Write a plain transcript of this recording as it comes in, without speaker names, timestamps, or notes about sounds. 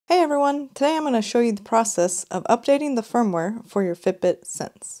Hey everyone, today I'm going to show you the process of updating the firmware for your Fitbit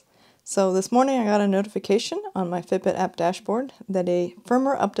Sense. So this morning I got a notification on my Fitbit app dashboard that a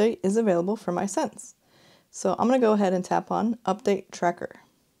firmware update is available for my Sense. So I'm going to go ahead and tap on Update Tracker.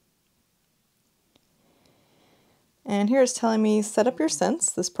 And here it's telling me set up your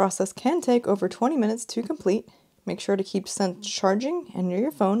Sense. This process can take over 20 minutes to complete. Make sure to keep Sense charging and near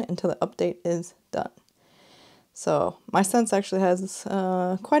your phone until the update is done. So my Sense actually has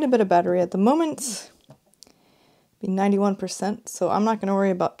quite a bit of battery at the moment, be 91%, so I'm not going to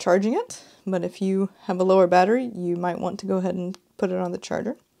worry about charging it, but if you have a lower battery, you might want to go ahead and put it on the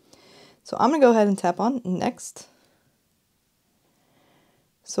charger. So I'm going to go ahead and tap on Next.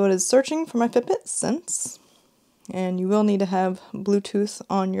 So it is searching for my Fitbit Sense, and you will need to have Bluetooth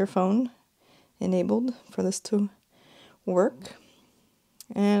on your phone enabled for this to work.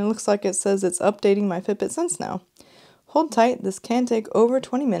 And it looks like it says it's updating my Fitbit Sense now. Hold tight, this can take over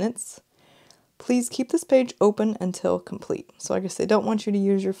 20 minutes. Please keep this page open until complete. So I guess they don't want you to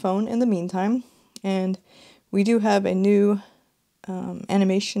use your phone in the meantime. And we do have a new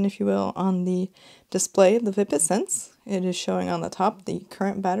animation, if you will, on the display of the Fitbit Sense. It is showing on the top the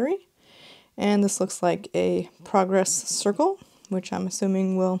current battery. And this looks like a progress circle, which I'm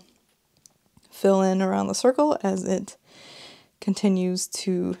assuming will fill in around the circle as it continues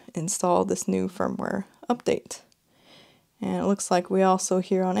to install this new firmware update. And it looks like we also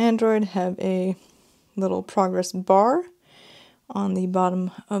here on Android have a little progress bar on the bottom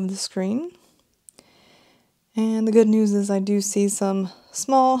of the screen. And the good news is I do see some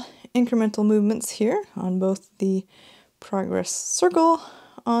small incremental movements here on both the progress circle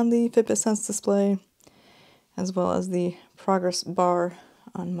on the Fitbit Sense display as well as the progress bar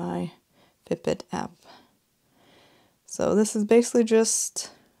on my Fitbit app. So this is basically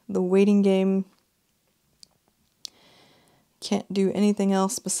just the waiting game. Can't do anything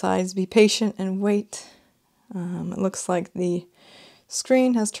else besides be patient and wait. It looks like the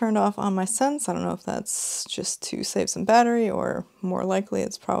screen has turned off on my Sense. I don't know if that's just to save some battery, or more likely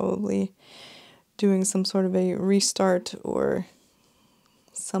it's probably doing some sort of a restart or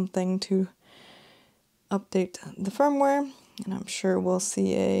something to update the firmware. And I'm sure we'll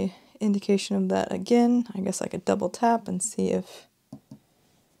see a indication of that again. I guess I could double tap and see if...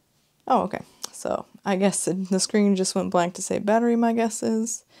 Oh, okay. So I guess the screen just went blank to say battery, my guess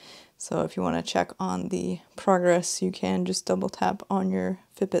is. So if you want to check on the progress, you can just double tap on your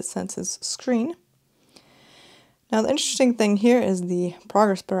Fitbit Sense's screen. Now the interesting thing here is the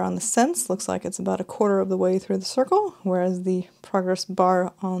progress bar on the Sense looks like it's about a quarter of the way through the circle, whereas the progress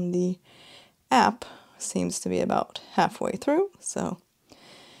bar on the app seems to be about halfway through. So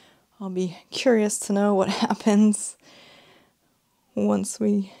I'll be curious to know what happens once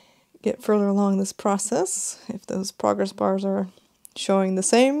we get further along this process, if those progress bars are showing the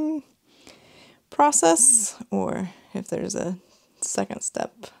same process or if there's a second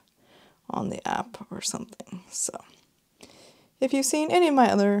step on the app or something. So if you've seen any of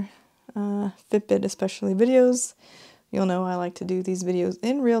my other Fitbit especially videos, you'll know I like to do these videos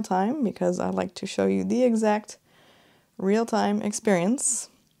in real time because I like to show you the exact real-time experience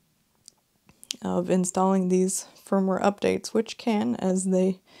of installing these firmware updates, which can, as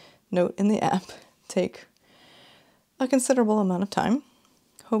they note in the app, take a considerable amount of time.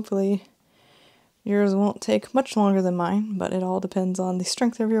 Hopefully yours won't take much longer than mine, but it all depends on the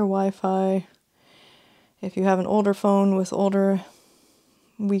strength of your Wi-Fi. If you have an older phone with older,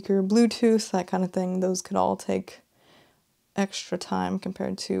 weaker Bluetooth, that kind of thing, those could all take extra time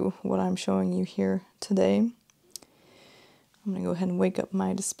compared to what I'm showing you here today. I'm going to go ahead and wake up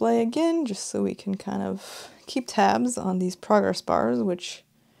my display again just so we can kind of keep tabs on these progress bars, which,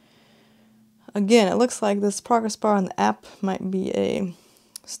 again, it looks like this progress bar on the app might be a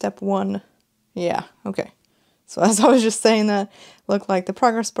step 1. Yeah, okay. So as I was just saying that, it looked like the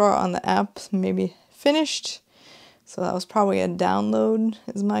progress bar on the app maybe finished. So that was probably a download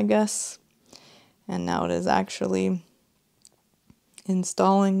is my guess. And now it is actually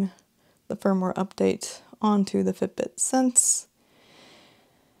installing the firmware update onto the Fitbit Sense.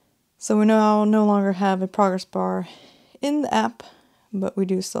 So we now no longer have a progress bar in the app, but we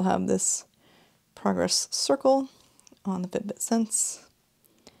do still have this progress circle on the Fitbit Sense.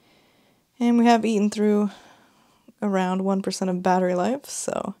 And we have eaten through around 1% of battery life,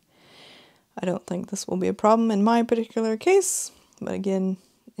 so I don't think this will be a problem in my particular case. But again,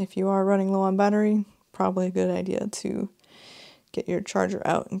 if you are running low on battery, probably a good idea to get your charger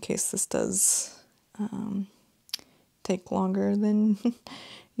out in case this does take longer than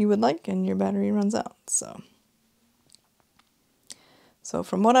you would like and your battery runs out. So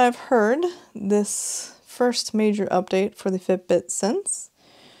from what I've heard, this first major update for the Fitbit Sense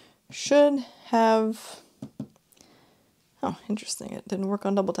should have, oh, interesting, it didn't work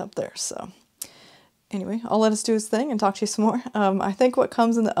on double tap there, so anyway, I'll let us do its thing and talk to you some more. I think what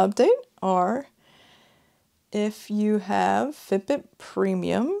comes in the update are, if you have Fitbit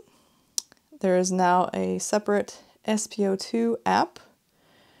Premium, there is now a separate SpO2 app,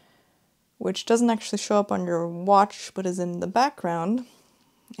 which doesn't actually show up on your watch, but is in the background,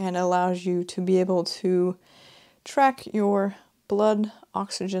 and allows you to be able to track your blood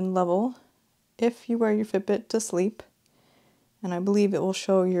oxygen level if you wear your Fitbit to sleep, and I believe it will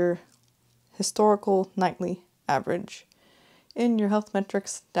show your historical nightly average in your health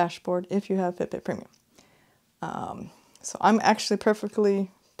metrics dashboard if you have Fitbit Premium. So I'm actually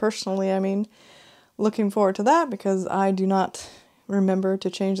personally, looking forward to that, because I do not remember to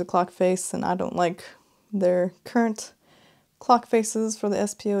change the clock face, and I don't like their current clock faces for the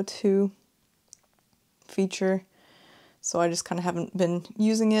SpO2 feature, so I just kind of haven't been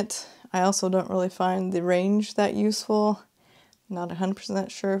using it. I also don't really find the range that useful. Not 100%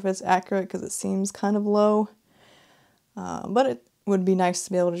 sure if it's accurate because it seems kind of low, but it would be nice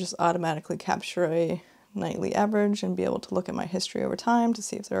to be able to just automatically capture a nightly average and be able to look at my history over time to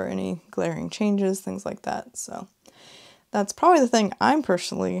see if there are any glaring changes, things like that. So that's probably the thing I'm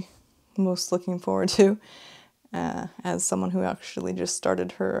personally most looking forward to, as someone who actually just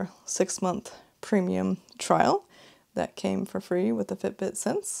started her 6-month premium trial that came for free with the Fitbit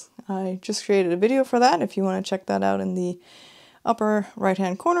Sense. I just created a video for that. If you want to check that out in the upper right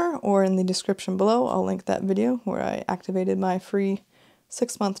hand corner or in the description below, I'll link that video where I activated my free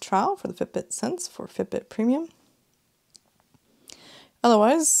 6-month trial for the Fitbit Sense for Fitbit Premium.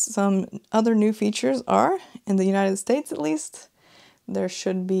 Otherwise, some other new features are, in the United States at least, there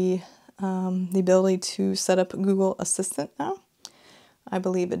should be the ability to set up Google Assistant now. I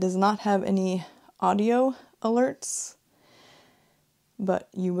believe it does not have any audio alerts, but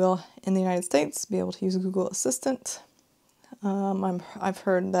you will, in the United States, be able to use Google Assistant. I've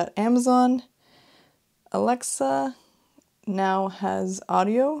heard that Amazon Alexa now has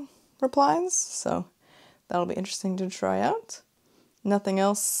audio replies, so that'll be interesting to try out. Nothing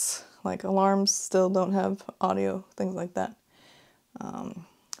else, like alarms still don't have audio, things like that.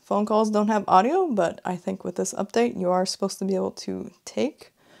 Phone calls don't have audio, but I think with this update you are supposed to be able to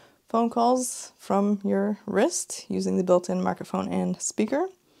take phone calls from your wrist using the built-in microphone and speaker.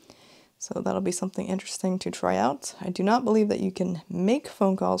 So that'll be something interesting to try out. I do not believe that you can make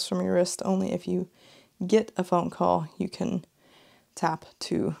phone calls from your wrist. Only if you get a phone call you can tap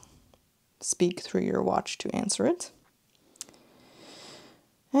to speak through your watch to answer it.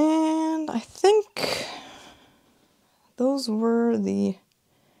 And I think those were the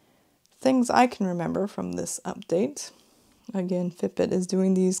things I can remember from this update. Again, Fitbit is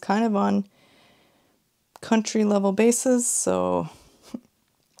doing these kind of on country level basis, so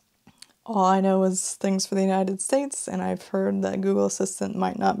all I know is things for the United States, and I've heard that Google Assistant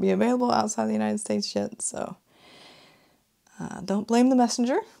might not be available outside the United States yet, so don't blame the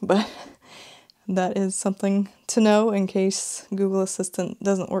messenger, but that is something to know in case Google Assistant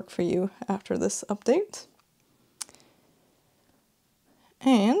doesn't work for you after this update.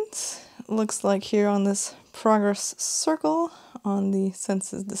 And it looks like here on this progress circle on the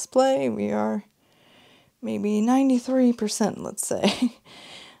Senses display, we are maybe 93%, let's say,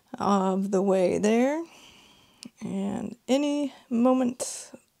 of the way there. And any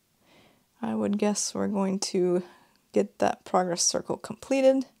moment, I would guess we're going to get that progress circle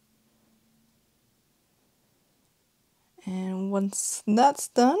completed. And once that's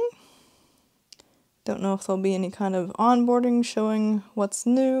done, don't know if there'll be any kind of onboarding showing what's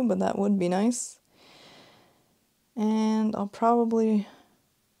new, but that would be nice. And I'll probably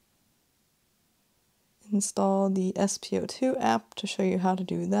install the SpO2 app to show you how to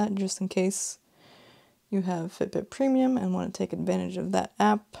do that, just in case you have Fitbit Premium and want to take advantage of that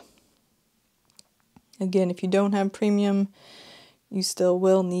app. Again, if you don't have Premium, you still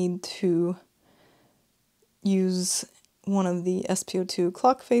will need to use one of the SpO2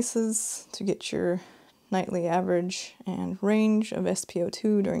 clock faces to get your nightly average and range of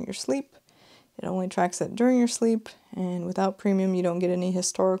SpO2 during your sleep. It only tracks it during your sleep, and without Premium you don't get any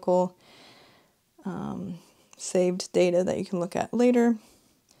historical saved data that you can look at later.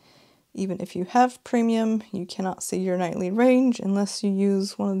 Even if you have Premium, you cannot see your nightly range unless you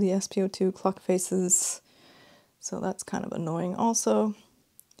use one of the SpO2 clock faces, so that's kind of annoying also.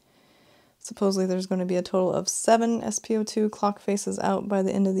 Supposedly there's going to be a total of 7 SpO2 clock faces out by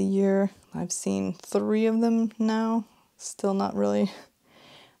the end of the year. I've seen 3 of them now. Still not really.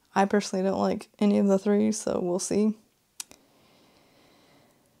 I personally don't like any of the 3, so we'll see.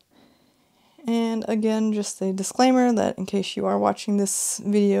 And again, just a disclaimer that in case you are watching this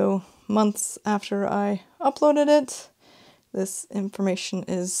video months after I uploaded it, this information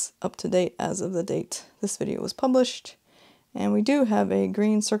is up to date as of the date this video was published. And we do have a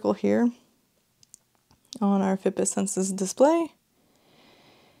green circle here on our Fitbit Sense's display.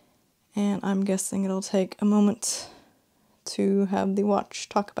 And I'm guessing it'll take a moment to have the watch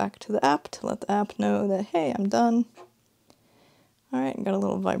talk back to the app to let the app know that, hey, I'm done. Alright, got a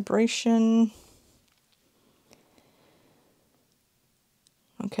little vibration.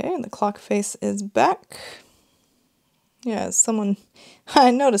 Okay, and the clock face is back. Yeah,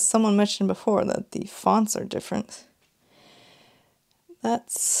 I noticed someone mentioned before that the fonts are different.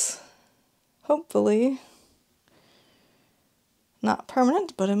 That's hopefully not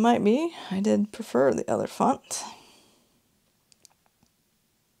permanent, but it might be. I did prefer the other font.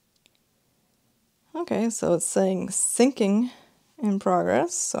 Okay, so it's saying syncing in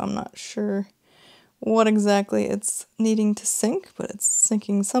progress, so I'm not sure what exactly it's needing to sync, but it's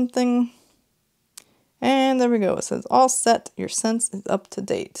syncing something. And there we go, it says all set, your sense is up to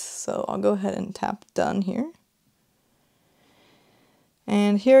date. So I'll go ahead and tap done here.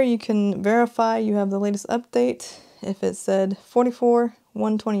 And here you can verify you have the latest update. If it said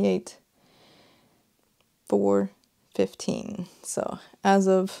 44/128/4/15. So as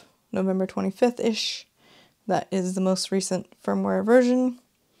of November 25th-ish, that is the most recent firmware version.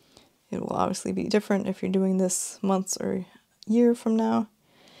 It will obviously be different if you're doing this months or year from now.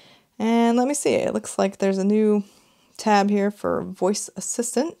 And let me see, it looks like there's a new tab here for voice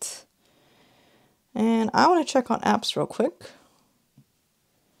assistant. And I want to check on apps real quick.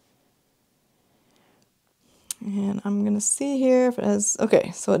 And I'm going to see here if it has,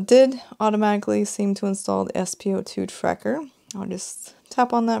 okay, so it did automatically seem to install the SpO2 tracker. I'll just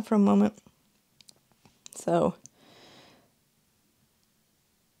tap on that for a moment. So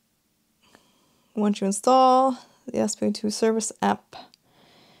once you install the SpO2 service app,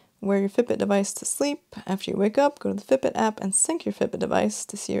 wear your Fitbit device to sleep. After you wake up, go to the Fitbit app and sync your Fitbit device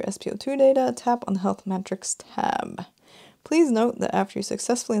to see your SpO2 data. Tap on the Health Metrics tab. Please note that after you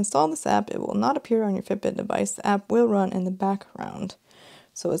successfully install this app, it will not appear on your Fitbit device. The app will run in the background.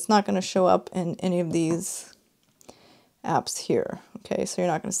 So it's not going to show up in any of these apps here. Okay, so you're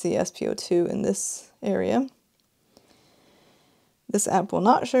not going to see SpO2 in this area. This app will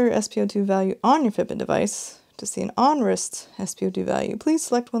not show your SpO2 value on your Fitbit device. To see an on-wrist SpO2 value, please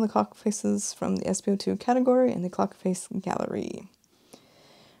select one of the clock faces from the SpO2 category in the clock face gallery.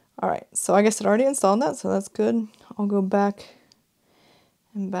 Alright, so I guess it already installed that, so that's good. I'll go back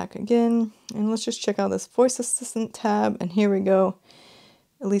and back again, and let's just check out this voice assistant tab, and here we go.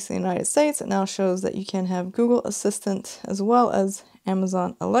 At least in the United States, it now shows that you can have Google Assistant as well as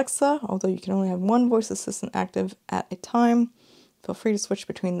Amazon Alexa, although you can only have one voice assistant active at a time. Feel free to switch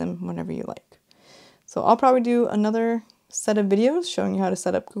between them whenever you like. So I'll probably do another set of videos showing you how to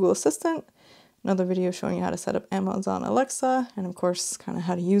set up Google Assistant, another video showing you how to set up Amazon Alexa, and of course kind of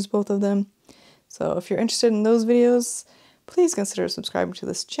how to use both of them. So if you're interested in those videos, please consider subscribing to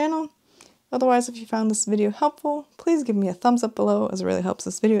this channel. Otherwise, if you found this video helpful, please give me a thumbs up below, as it really helps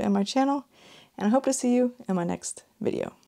this video and my channel, and I hope to see you in my next video.